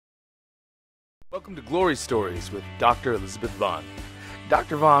Welcome to Glory Stories with Dr. Elizabeth Vaughn.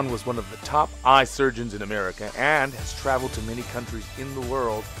 Dr. Vaughn was one of the top eye surgeons in America and has traveled to many countries in the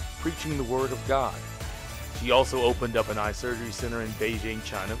world preaching the Word of God. She also opened up an eye surgery center in Beijing,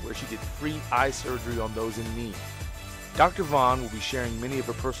 China, where she did free eye surgery on those in need. Dr. Vaughn will be sharing many of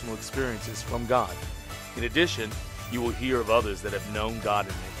her personal experiences from God. In addition, you will hear of others that have known God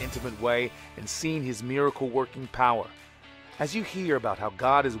in an intimate way and seen His miracle-working power. As you hear about how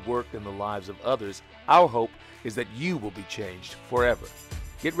God has worked in the lives of others, our hope is that you will be changed forever.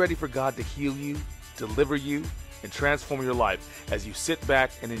 Get ready for God to heal you, deliver you, and transform your life as you sit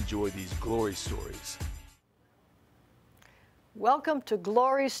back and enjoy these glory stories. Welcome to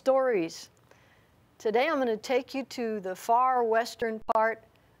Glory Stories. Today I'm going to take you to the far western part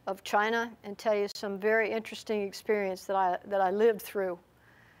of China and tell you some very interesting experience that I lived through.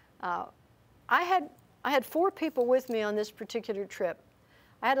 I had four people with me on this particular trip.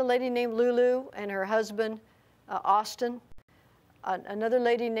 I had a lady named Lulu and her husband, Austin, another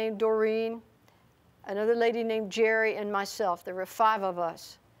lady named Doreen, another lady named Jerry, and myself. There were five of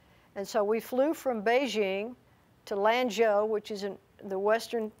us. And so we flew from Beijing to Lanzhou, which is in the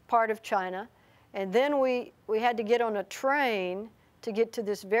western part of China, and then we had to get on a train to get to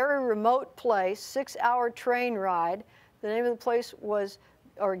this very remote place, 6-hour train ride. The name of the place was,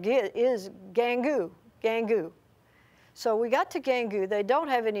 or is, Gangu. So we got to Gangu. They don't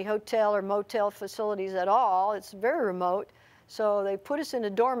have any hotel or motel facilities at all. It's very remote. So they put us in a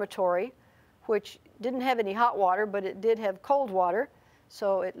dormitory, which didn't have any hot water, but it did have cold water.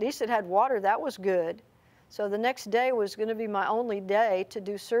 So at least it had water. That was good. So the next day was going to be my only day to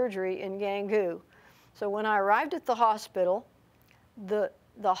do surgery in Gangu. So when I arrived at the hospital,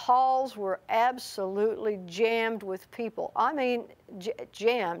 the halls were absolutely jammed with people. I mean,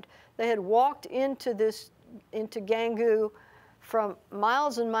 jammed. They had walked into Gangu from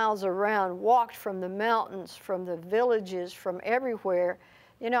miles and miles around, walked from the mountains, from the villages, from everywhere.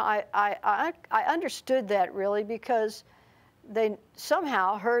 You know, I understood that really because they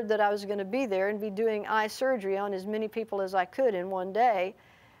somehow heard that I was going to be there and be doing eye surgery on as many people as I could in one day.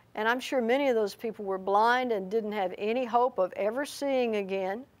 And I'm sure many of those people were blind and didn't have any hope of ever seeing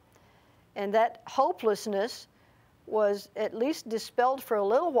again. And that hopelessness was at least dispelled for a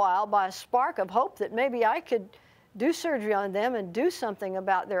little while by a spark of hope that maybe I could do surgery on them and do something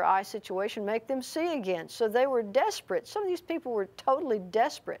about their eye situation, make them see again. So they were desperate. Some of these people were totally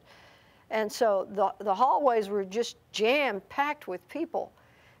desperate. And so the hallways were just jam-packed with people.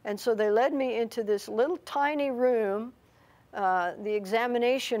 And so they led me into this little tiny room, the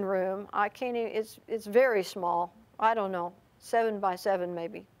examination room. I can't even, it's very small. I don't know, 7 by 7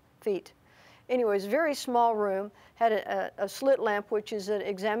 maybe feet. Anyways, very small room, had a slit lamp, which is an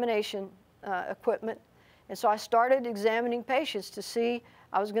examination equipment. And so I started examining patients to see,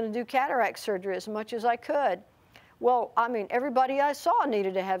 I was going to do cataract surgery as much as I could. Well, I mean, everybody I saw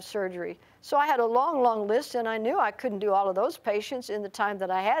needed to have surgery. So I had a long, long list, and I knew I couldn't do all of those patients in the time that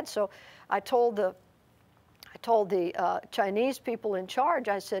I had. So I told the Chinese people in charge,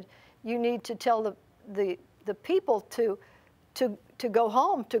 I said, you need to tell the people to go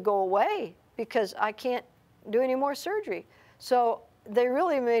home, to go away, because I can't do any more surgery. So they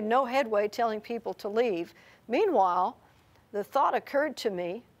really made no headway telling people to leave. Meanwhile, the thought occurred to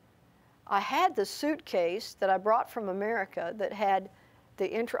me, I had the suitcase that I brought from America that had the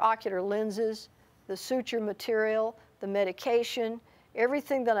intraocular lenses, the suture material, the medication,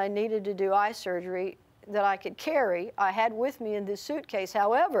 everything that I needed to do eye surgery that I could carry, I had with me in this suitcase.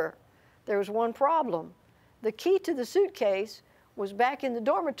 However, there was one problem. The key to the suitcase was back in the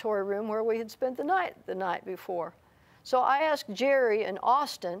dormitory room where we had spent the night before. So I asked Jerry and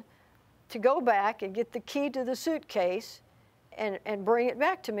Austin to go back and get the key to the suitcase and bring it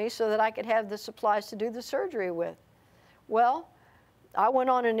back to me so that I could have the supplies to do the surgery with. Well, I went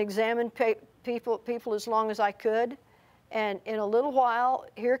on and examined people as long as I could, and in a little while,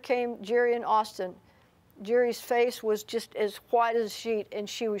 here came Jerry and Austin. Jerry's face was just as white as a sheet, and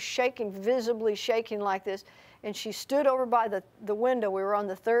she was shaking, visibly shaking like this. And she stood over by the window. We were on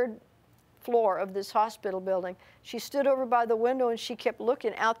the 3rd floor of this hospital building. She stood over by the window, and she kept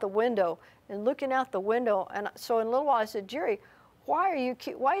looking out the window and looking out the window. And so in a little while, I said, Jerry, why do you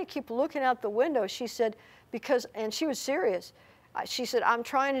keep looking out the window? She said, because, and she was serious. She said, I'm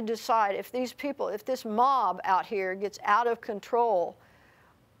trying to decide if these people, if this mob out here gets out of control,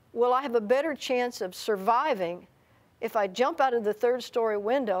 will I have a better chance of surviving if I jump out of the 3rd-story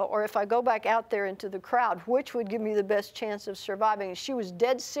window or if I go back out there into the crowd? Which would give me the best chance of surviving? And she was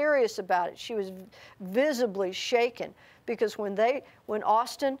dead serious about it. She was visibly shaken because when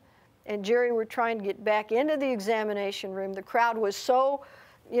Austin and Jerry were trying to get back into the examination room, the crowd was so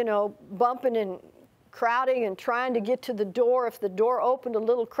you know, bumping and crowding and trying to get to the door. If the door opened a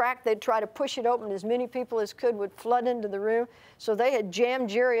little crack, they'd try to push it open. As many people as could would flood into the room. So they had jammed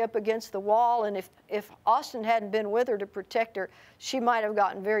Jerry up against the wall, and if Austin hadn't been with her to protect her, she might have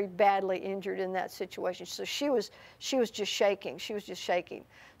gotten very badly injured in that situation. So she was just shaking. She was just shaking.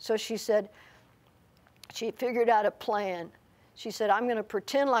 So she said, she figured out a plan. She said, I'm going to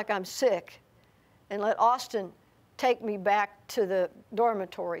pretend like I'm sick and let Austin take me back to the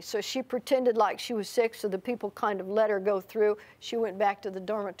dormitory. So she pretended like she was sick, so the people kind of let her go through. She went back to the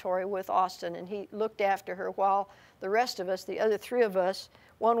dormitory with Austin, and he looked after her while the rest of us, the other three of us,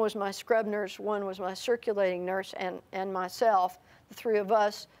 one was my scrub nurse, one was my circulating nurse, and myself, the three of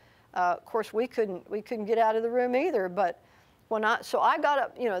us, of course, we couldn't get out of the room either. But so I got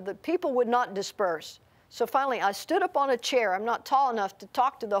up, you know, the people would not disperse. So finally, I stood up on a chair. I'm not tall enough to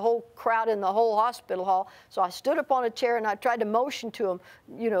talk to the whole crowd in the whole hospital hall. So I stood up on a chair and I tried to motion to them,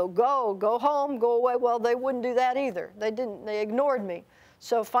 you know, go home, go away. Well, they wouldn't do that either. They didn't. They ignored me.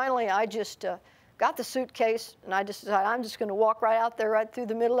 So finally, I just got the suitcase and I just decided I'm just going to walk right out there, right through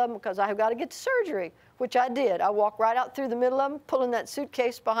the middle of them, because I've got to get to surgery, which I did. I walked right out through the middle of them, pulling that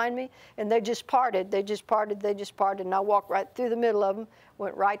suitcase behind me, and they just parted. They just parted, and I walked right through the middle of them,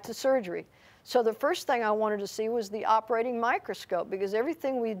 went right to surgery. So the first thing I wanted to see was the operating microscope, because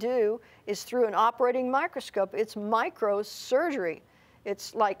everything we do is through an operating microscope. It's microsurgery.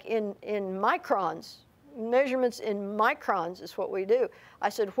 It's like in microns. Measurements in microns is what we do. I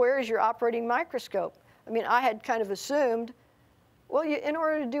said, where is your operating microscope? I mean, I had kind of assumed, well, in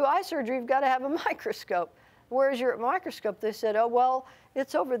order to do eye surgery, you've got to have a microscope. Where's your microscope? They said, oh, well,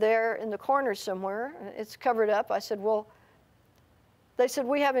 it's over there in the corner somewhere. It's covered up. I said, well, they said,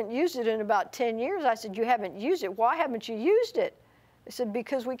 we haven't used it in about 10 years. I said, you haven't used it? Why haven't you used it? They said,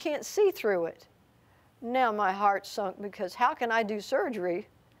 because we can't see through it. Now my heart sunk, because how can I do surgery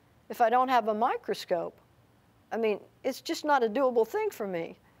if I don't have a microscope? I mean, it's just not a doable thing for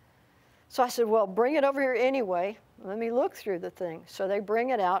me. So I said, well, bring it over here anyway. Let me look through the thing. So they bring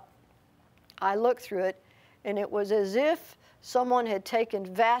it out. I looked through it, and it was as if someone had taken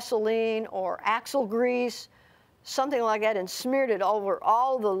Vaseline or Axle grease, something like that, and smeared it over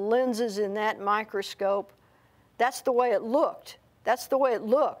all the lenses in that microscope. That's the way it looked. That's the way it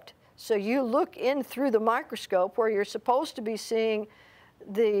looked. So you look in through the microscope where you're supposed to be seeing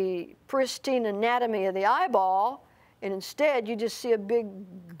the pristine anatomy of the eyeball, and instead you just see a big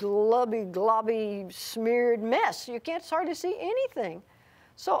globby smeared mess. You can't hardly see anything.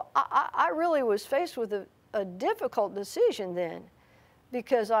 So I really was faced with a difficult decision then,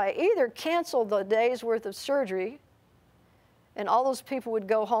 because I either canceled the day's worth of surgery and all those people would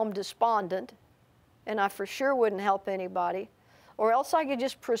go home despondent and I for sure wouldn't help anybody, or else I could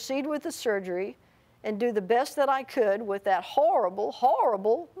just proceed with the surgery and do the best that I could with that horrible,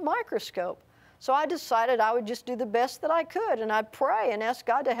 horrible microscope. So I decided I would just do the best that I could, and I'd pray and ask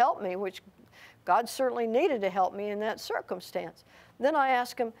God to help me, which God certainly needed to help me in that circumstance. Then I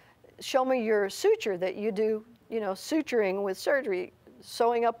asked him, show me your suture that you do, you know, suturing with surgery,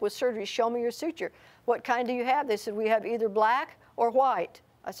 sewing up with surgery. Show me your suture. What kind do you have? They said, we have either black or white.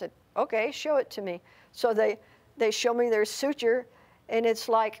 I said, okay, show it to me. So they show me their suture, and it's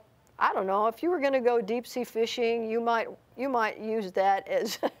like, I don't know, if you were going to go deep sea fishing, you might use that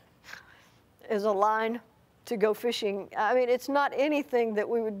as as a line to go fishing. I mean, it's not anything that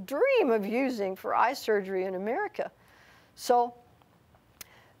we would dream of using for eye surgery in America. So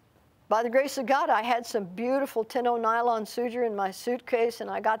by the grace of God, I had some beautiful 10-0 nylon suture in my suitcase, and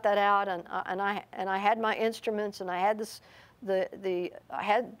I got that out, and I had my instruments, and I had this, I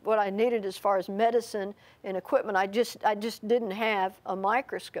had what I needed as far as medicine and equipment. I just didn't have a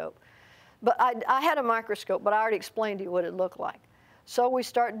microscope. But I had a microscope, but I already explained to you what it looked like. So we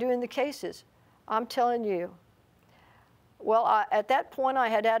start doing the cases. I'm telling you, well, at that point, I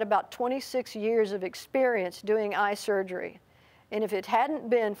had had about 26 years of experience doing eye surgery. And if it hadn't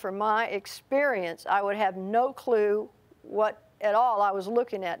been for my experience, I would have no clue what at all I was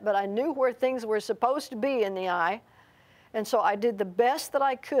looking at. But I knew where things were supposed to be in the eye. And so I did the best that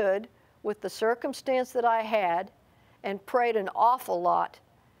I could with the circumstance that I had and prayed an awful lot.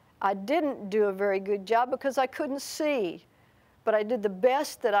 I didn't do a very good job because I couldn't see. But I did the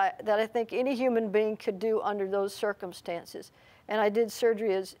best that I think any human being could do under those circumstances. And I did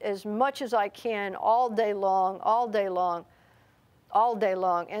surgery as much as I can all day long, all day long, all day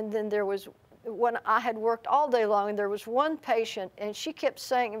long. And then there was, when I had worked all day long, and there was one patient, and she kept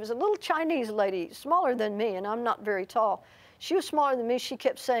saying, it was a little Chinese lady, smaller than me, and I'm not very tall. She was smaller than me. She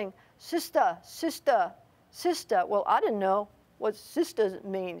kept saying, sister, sister, sister. Well, I didn't know what sister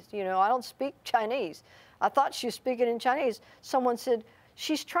means. You know, I don't speak Chinese. I thought she was speaking in Chinese. Someone said,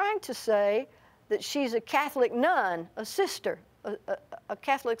 she's trying to say that she's a Catholic nun, a sister, a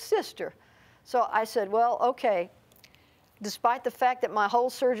Catholic sister. So I said, well, okay. Despite the fact that my whole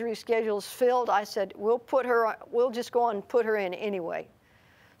surgery schedule is filled, I said, we'll just go on and put her in anyway.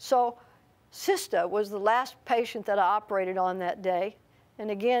 So Sista was the last patient that I operated on that day. And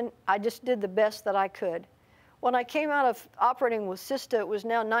again, I just did the best that I could. When I came out of operating with Sista, it was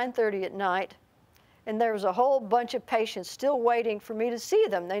now 9:30 at night, and there was a whole bunch of patients still waiting for me to see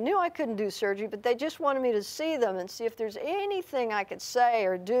them. They knew I couldn't do surgery, but they just wanted me to see them and see if there's anything I could say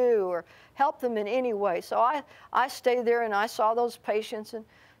or do or help them in any way. So I stayed there and I saw those patients and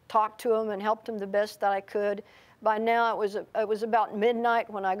talked to them and helped them the best that I could. By now, it was about midnight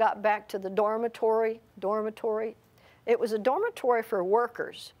when I got back to the dormitory. It was a dormitory for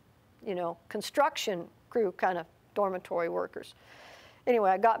workers, you know, construction crew kind of dormitory workers.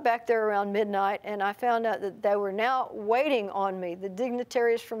 Anyway, I got back there around midnight, and I found out that they were now waiting on me. The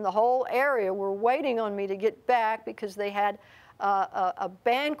dignitaries from the whole area were waiting on me to get back because they had a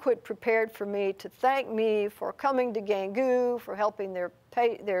banquet prepared for me to thank me for coming to Gangu, for helping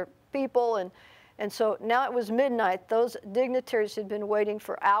their people. And so now it was midnight. Those dignitaries had been waiting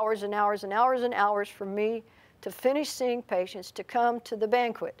for hours and hours and hours and hours for me to finish seeing patients, to come to the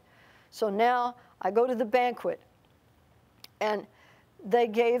banquet. So now I go to the banquet, and they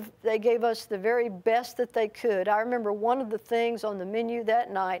gave us the very best that they could. I remember one of the things on the menu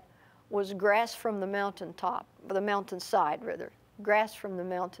that night was grass from the mountainside, rather, grass from the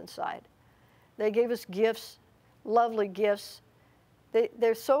mountainside. They gave us gifts, lovely gifts.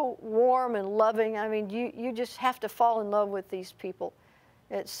 They're so warm and loving. I mean, you just have to fall in love with these people.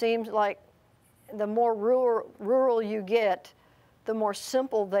 It seems like the more rural you get, the more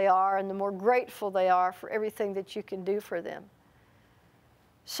simple they are and the more grateful they are for everything that you can do for them.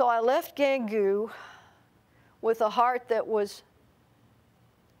 So I left Gangu with a heart that was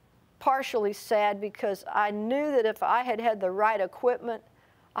partially sad because I knew that if I had had the right equipment,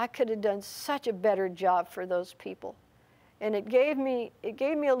 I could have done such a better job for those people. And it gave me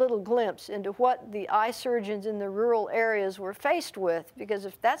a little glimpse into what the eye surgeons in the rural areas were faced with, because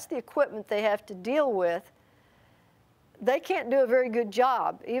if that's the equipment they have to deal with, they can't do a very good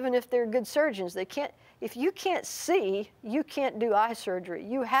job, even if they're good surgeons. They can't, if you can't see, you can't do eye surgery.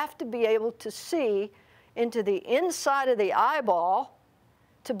 You have to be able to see into the inside of the eyeball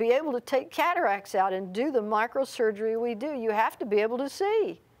to be able to take cataracts out and do the microsurgery we do. You have to be able to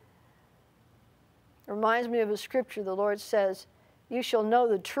see. It reminds me of a scripture. The Lord says, you shall know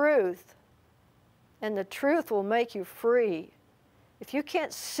the truth, and the truth will make you free. If you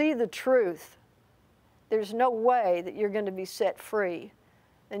can't see the truth, there's no way that you're going to be set free.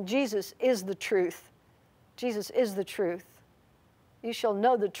 And Jesus is the truth. Jesus is the truth. You shall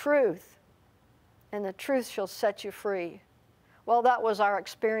know the truth, and the truth shall set you free. Well, that was our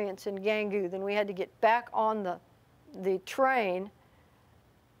experience in Gangu. Then we had to get back on the train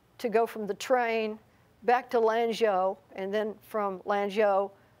to go from the train back to Lanzhou, and then from Lanzhou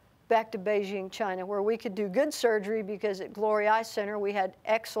back to Beijing, China, where we could do good surgery because at Glory Eye Center we had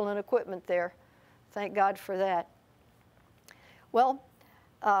excellent equipment there. Thank God for that. Well,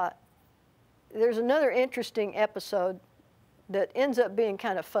 there's another interesting episode that ends up being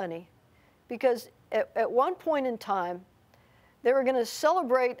kind of funny, because at one point in time, they were going to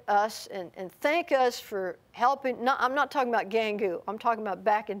celebrate us and thank us for helping. No, I'm not talking about Gangu. I'm talking about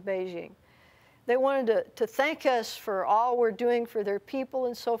back in Beijing. They wanted to thank us for all we're doing for their people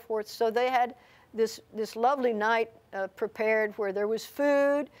and so forth. So they had this lovely night prepared where there was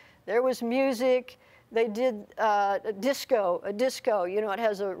food, there was music. They did a disco. You know, it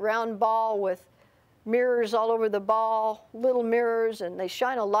has a round ball with mirrors all over the ball, little mirrors, and they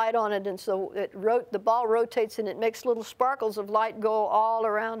shine a light on it, and so the ball rotates and it makes little sparkles of light go all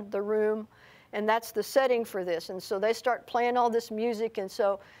around the room, and that's the setting for this. And so they start playing all this music, and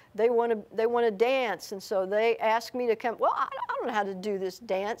so they want to dance, and so they ask me to come. Well, I don't know how to do this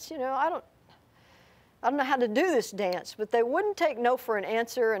dance, you know. I don't know how to do this dance, but they wouldn't take no for an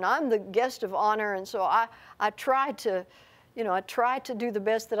answer, and I'm the guest of honor, and so I tried to. You know, I try to do the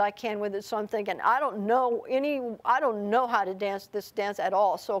best that I can with it. So I'm thinking, I don't know how to dance this dance at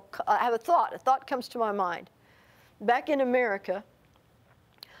all. So I have a thought comes to my mind. Back in America,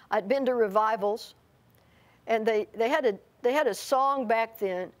 I'd been to revivals, and they had a song back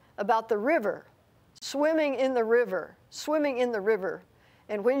then about the river, swimming in the river.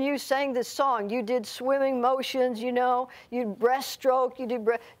 And when you sang this song, you did swimming motions, you know, you'd breaststroke, you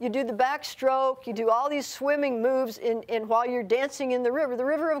do the backstroke, you do all these swimming moves while you're dancing in the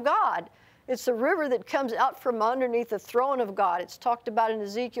river of God. It's the river that comes out from underneath the throne of God. It's talked about in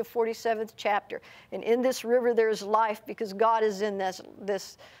Ezekiel 47th chapter. And in this river there is life because God is in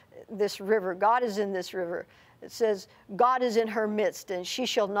this river. God is in this river. It says, God is in her midst, and she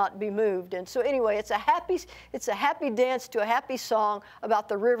shall not be moved. And so anyway, it's a happy dance to a happy song about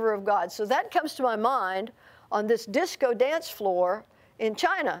the river of God. So that comes to my mind on this disco dance floor in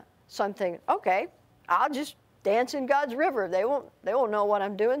China. So I'm thinking, okay, I'll just dance in God's river. They won't know what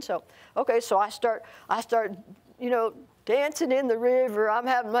I'm doing. So okay, so I start, dancing in the river. I'm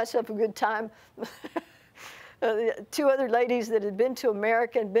having myself a good time. Two other ladies that had been to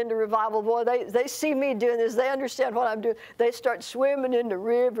America and been to revival, boy, they see me doing this. They understand what I'm doing. They start swimming in the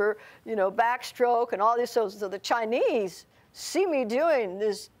river, backstroke and all this. So the Chinese see me doing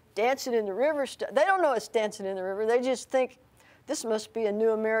this dancing in the river stuff. They don't know it's dancing in the river. They just think this must be a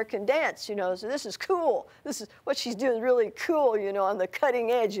new American dance, so this is cool. This is what she's doing is really cool, on the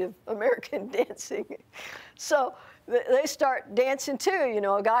cutting edge of American dancing. So they start dancing too.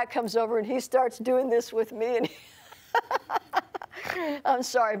 A guy comes over and he starts doing this with me, and I'm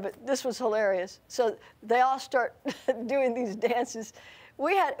sorry, but this was hilarious. So they all start doing these dances.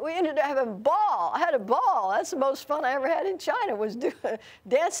 We ended up having a ball. I had a ball. That's the most fun I ever had in China, was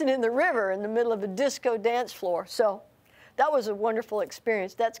dancing in the river in the middle of a disco dance floor. So that was a wonderful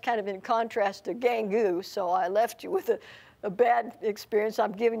experience. That's kind of in contrast to Gangu. So I left you with a bad experience.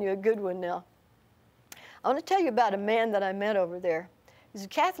 I'm giving you a good one now. I want to tell you about a man that I met over there. He's a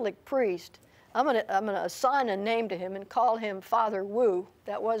Catholic priest. I'm gonna assign a name to him and call him Father Wu.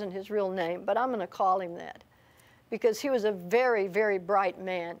 That wasn't his real name, but I'm going to call him that because he was a very, very bright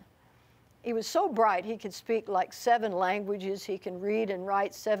man. He was so bright he could speak like 7 languages. He can read and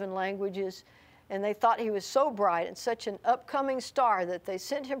write 7 languages. And they thought he was so bright and such an upcoming star that they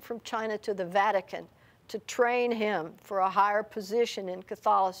sent him from China to the Vatican to train him for a higher position in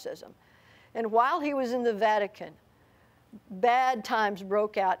Catholicism. And while he was in the Vatican, bad times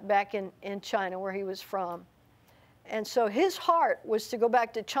broke out back in China where he was from. And so his heart was to go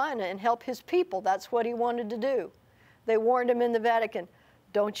back to China and help his people. That's what he wanted to do. They warned him in the Vatican,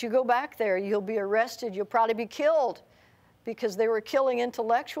 don't you go back there. You'll be arrested. You'll probably be killed, because they were killing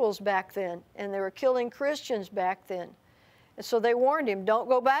intellectuals back then, and they were killing Christians back then. And so they warned him, don't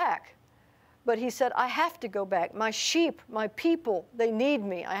go back. But he said, I have to go back. My sheep, my people, they need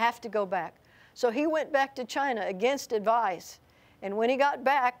me. I have to go back. So he went back to China against advice. And when he got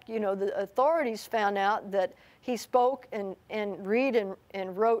back, the authorities found out that he spoke and read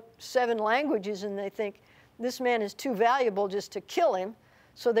and wrote 7 languages, and they think, this man is too valuable just to kill him.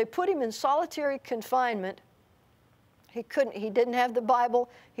 So they put him in solitary confinement. He didn't have the Bible.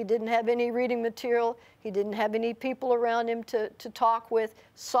 He didn't have any reading material. He didn't have any people around him to talk with.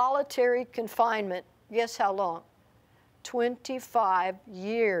 Solitary confinement. Guess how long? 25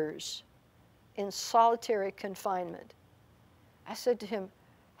 years in solitary confinement. I said to him,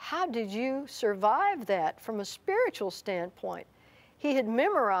 how did you survive that from a spiritual standpoint? He had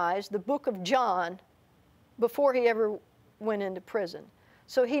memorized the book of John before he ever went into prison.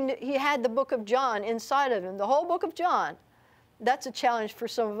 So he had the book of John inside of him, the whole book of John. That's a challenge for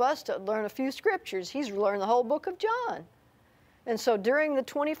some of us to learn a few scriptures. He's learned the whole book of John. And so during the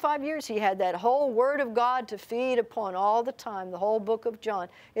 25 years, he had that whole Word of God to feed upon all the time, the whole book of John.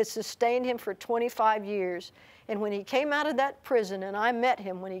 It sustained him for 25 years. And when he came out of that prison, and I met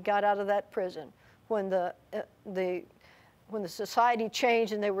him when he got out of that prison, when the society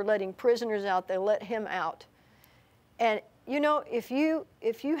changed and they were letting prisoners out, they let him out. And if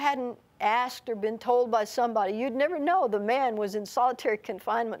you hadn't asked or been told by somebody, you'd never know the man was in solitary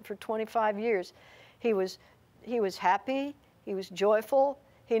confinement for 25 years. He was happy. He was joyful.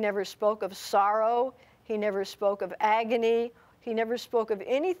 He never spoke of sorrow. He never spoke of agony. He never spoke of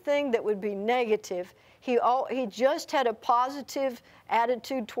anything that would be negative. He just had a positive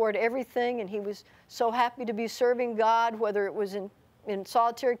attitude toward everything, and he was so happy to be serving God, whether it was in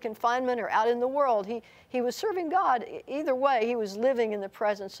solitary confinement or out in the world. He was serving God. Either way, he was living in the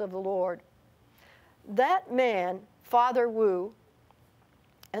presence of the Lord. That man, Father Wu,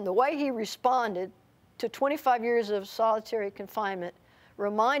 and the way he responded to 25 years of solitary confinement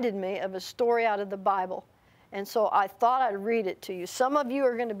reminded me of a story out of the Bible. And so I thought I'd read it to you. Some of you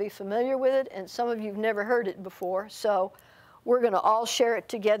are going to be familiar with it, and some of you have never heard it before. So we're going to all share it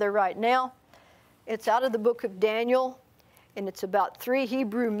together right now. It's out of the book of Daniel, and it's about 3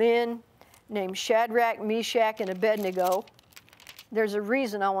 Hebrew men named Shadrach, Meshach, and Abednego. There's a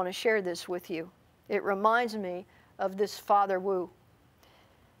reason I want to share this with you. It reminds me of this Father Wu.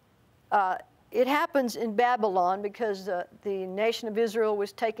 It happens in Babylon because the nation of Israel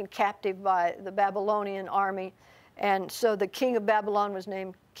was taken captive by the Babylonian army, And so the king of Babylon was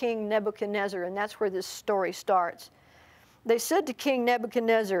named King Nebuchadnezzar, and that's where this story starts. They said to King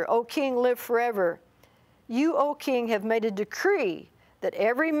Nebuchadnezzar, "O king, live forever. You, O king, have made a decree that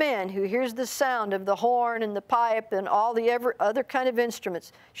every man who hears the sound of the horn and the pipe and all the other kind of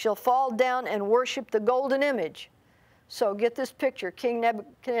instruments shall fall down and worship the golden image." So get this picture. King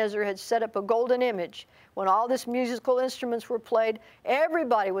Nebuchadnezzar had set up a golden image. When all these musical instruments were played,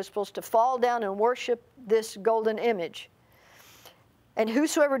 everybody was supposed to fall down and worship this golden image. "And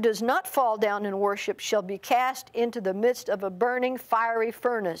whosoever does not fall down and worship shall be cast into the midst of a burning fiery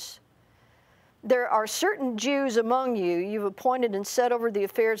furnace. There are certain Jews among you you've appointed and set over the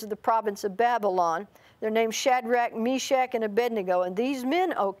affairs of the province of Babylon. They're named Shadrach, Meshach, and Abednego. And these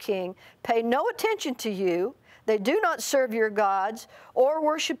men, O king, pay no attention to you. They do not serve your gods or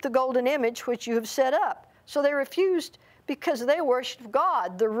worship the golden image which you have set up." So they refused because they worshiped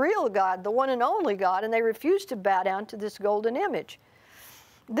God, the real God, the one and only God, and they refused to bow down to this golden image.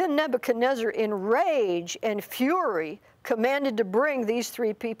 Then Nebuchadnezzar, in rage and fury, commanded to bring these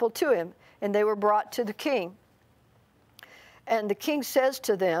three people to him, and they were brought to the king. And the king says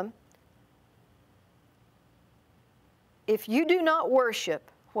to them, "If you do not worship,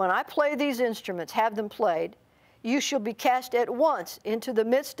 when I play these instruments, have them played, you shall be cast at once into the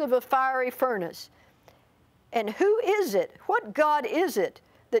midst of a fiery furnace. And who is it, what God is it,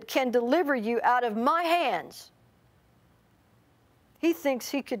 that can deliver you out of my hands?" He thinks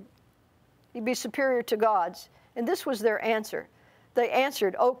he'd be superior to gods. And this was their answer. They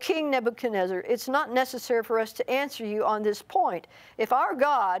answered, "O King Nebuchadnezzar, it's not necessary for us to answer you on this point. If our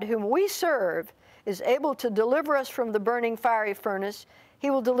God, whom we serve, is able to deliver us from the burning fiery furnace,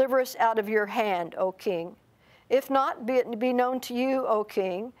 he will deliver us out of your hand, O king. If not, be it be known to you, O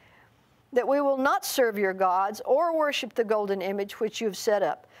king, that we will not serve your gods or worship the golden image which you have set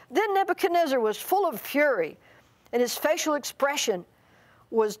up." Then Nebuchadnezzar was full of fury, and his facial expression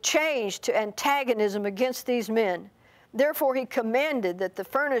was changed to antagonism against these men. Therefore he commanded that the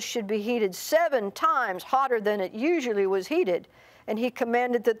furnace should be heated 7 times hotter than it usually was heated, and he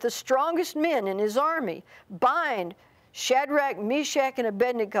commanded that the strongest men in his army bind Shadrach, Meshach, and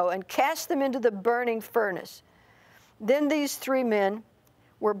Abednego and cast them into the burning furnace. Then these 3 men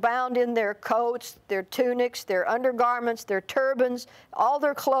were bound in their coats, their tunics, their undergarments, their turbans, all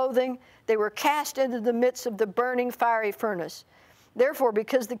their clothing. They were cast into the midst of the burning fiery furnace. Therefore,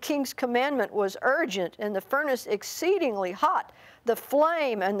 because the king's commandment was urgent and the furnace exceedingly hot, the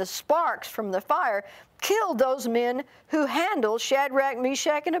flame and the sparks from the fire killed those men who handled Shadrach,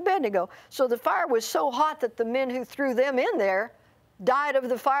 Meshach, and Abednego. So the fire was so hot that the men who threw them in there died of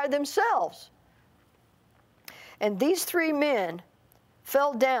the fire themselves. And these 3 men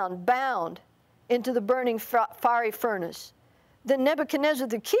fell down, bound, into the burning fiery furnace. Then Nebuchadnezzar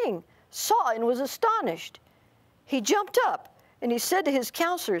the king saw and was astonished. He jumped up and he said to his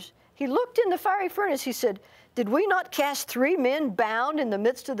counselors, he looked in the fiery furnace, he said, "Did we not cast 3 men bound in the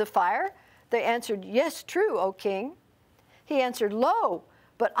midst of the fire?" They answered, "Yes, true, O king." He answered, "Lo,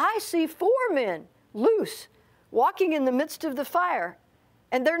 but I see 4 men loose, walking in the midst of the fire,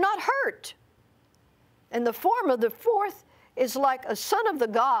 and they're not hurt. And the form of the 4th is like a son of the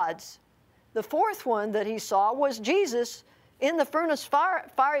gods." The 4th one that he saw was Jesus in the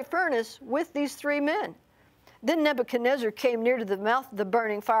fiery furnace with these 3 men. Then Nebuchadnezzar came near to the mouth of the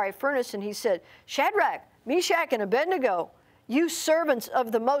burning fiery furnace, and he said, "Shadrach, Meshach, and Abednego, you servants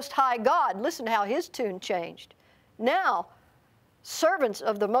of the Most High God." Listen to how his tune changed. "Now, servants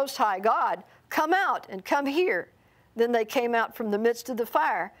of the Most High God, come out and come here." Then they came out from the midst of the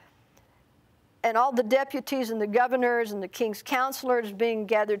fire. And all the deputies and the governors and the king's counselors being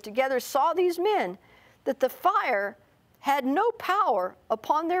gathered together saw these men, that the fire had no power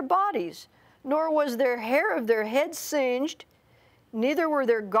upon their bodies, nor was their hair of their heads singed, neither were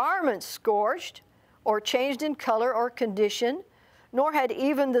their garments scorched or changed in color or condition, nor had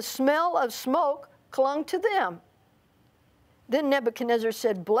even the smell of smoke clung to them. Then Nebuchadnezzar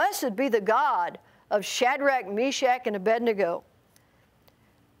said, "Blessed be the God of Shadrach, Meshach, and Abednego,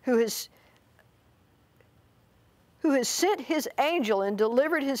 who has sent his angel and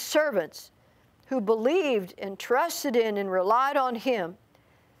delivered his servants who believed and trusted in and relied on him.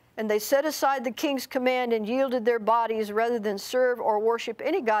 And they set aside the king's command and yielded their bodies rather than serve or worship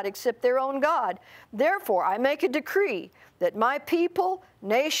any god except their own God. Therefore, I make a decree that my people,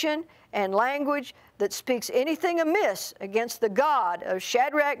 nation, and language that speaks anything amiss against the God of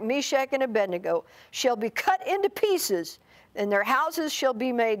Shadrach, Meshach, and Abednego shall be cut into pieces, and their houses shall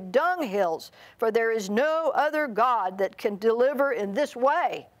be made dunghills, for there is no other God that can deliver in this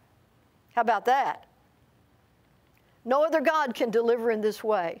way." How about that? No other God can deliver in this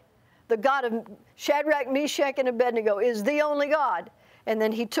way. the God of Shadrach, Meshach, and Abednego is the only God. And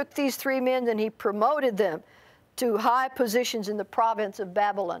then he took these three men and he promoted them to high positions in the province of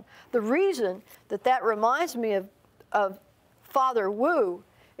Babylon. The reason that that reminds me of Father Wu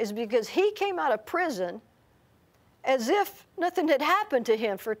is because he came out of prison as if nothing had happened to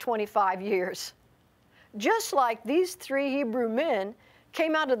him for 25 years. Just like these three Hebrew men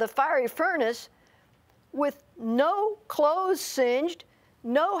came out of the fiery furnace with no clothes singed,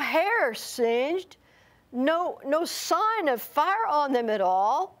 no hair singed, no sign of fire on them at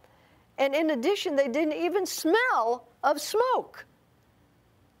all. And in addition, they didn't even smell of smoke.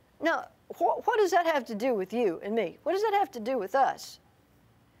 Now, what does that have to do with you and me? What does that have to do with us?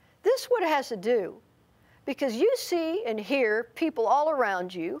 This is what it has to do. Because you see and hear people all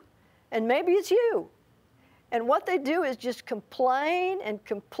around you, and maybe it's you. And what they do is just complain and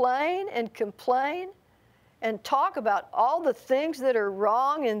complain and complain and talk about all the things that are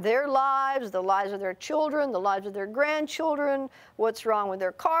wrong in their lives, the lives of their children, the lives of their grandchildren, what's wrong with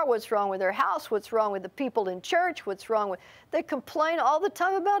their car, what's wrong with their house, what's wrong with the people in church, what's wrong with... They complain all the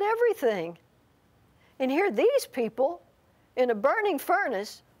time about everything. And here these people in a burning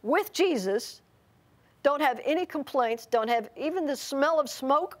furnace with Jesus don't have any complaints, don't have even the smell of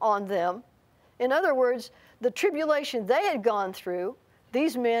smoke on them. In other words, the tribulation they had gone through,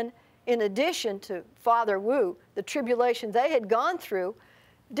 these men, in addition to Father Wu, the tribulation they had gone through,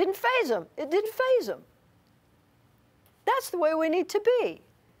 didn't faze them. It didn't faze them. That's the way we need to be.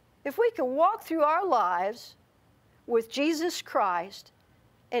 If we can walk through our lives with Jesus Christ,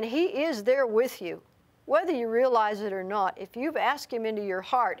 and He is there with you, whether you realize it or not, if you've asked Him into your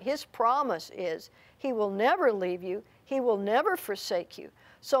heart, His promise is He will never leave you, He will never forsake you.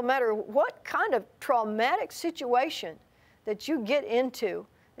 So no matter what kind of traumatic situation that you get into,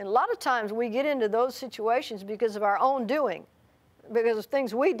 and a lot of times we get into those situations because of our own doing, because of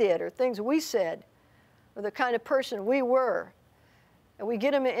things we did or things we said, or the kind of person we were, and we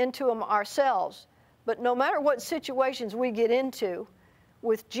get into them ourselves. But no matter what situations we get into,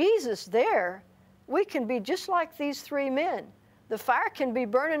 with Jesus there, we can be just like these three men. The fire can be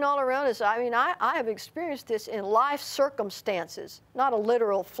burning all around us. I mean, I have experienced this in life circumstances, not a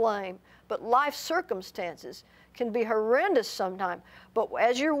literal flame, but life circumstances can be horrendous sometimes. But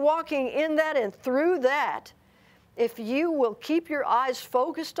as you're walking in that and through that, if you will keep your eyes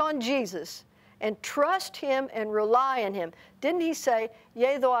focused on Jesus and trust Him and rely on Him. Didn't He say,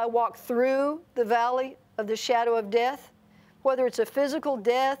 yea, though I walk through the valley of the shadow of death, whether it's a physical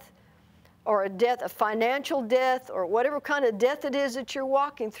death, or a death, a financial death, or whatever kind of death it is that you're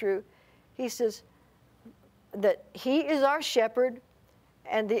walking through, He says that He is our shepherd.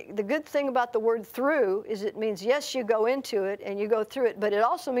 And the good thing about the word through is it means, yes, you go into it and you go through it, but it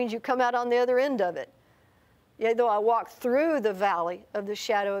also means you come out on the other end of it. Yea, though I walk through the valley of the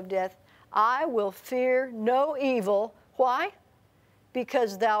shadow of death, I will fear no evil. Why?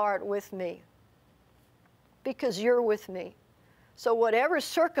 Because Thou art with me. Because you're with me. So whatever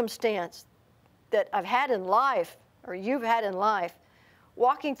circumstance that I've had in life, or you've had in life,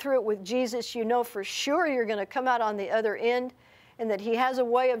 walking through it with Jesus, you know for sure you're going to come out on the other end, and that He has a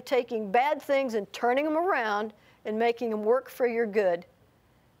way of taking bad things and turning them around and making them work for your good.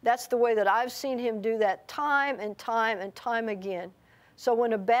 That's the way that I've seen Him do that time and time and time again. So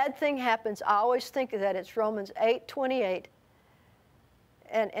when a bad thing happens, I always think of that. It's Romans 8:28.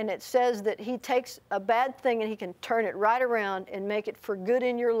 And it says that He takes a bad thing and He can turn it right around and make it for good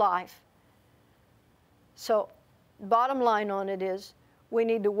in your life. So bottom line on it is we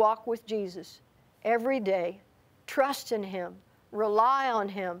need to walk with Jesus every day, trust in Him, rely on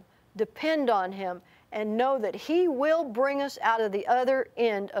Him, depend on Him, and know that He will bring us out of the other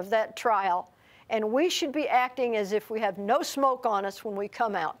end of that trial. And we should be acting as if we have no smoke on us when we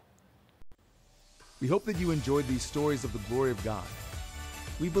come out. We hope that you enjoyed these stories of the glory of God.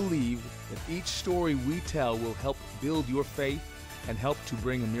 We believe that each story we tell will help build your faith and help to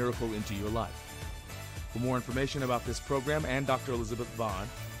bring a miracle into your life. For more information about this program and Dr. Elizabeth Vaughn,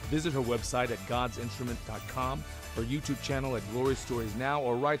 visit her website at godsinstrument.com, her YouTube channel at Glory Stories Now,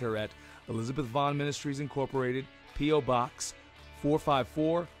 or write her at Elizabeth Vaughn Ministries Incorporated, P.O. Box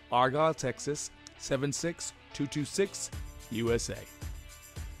 454, Argyle, Texas 76226, USA.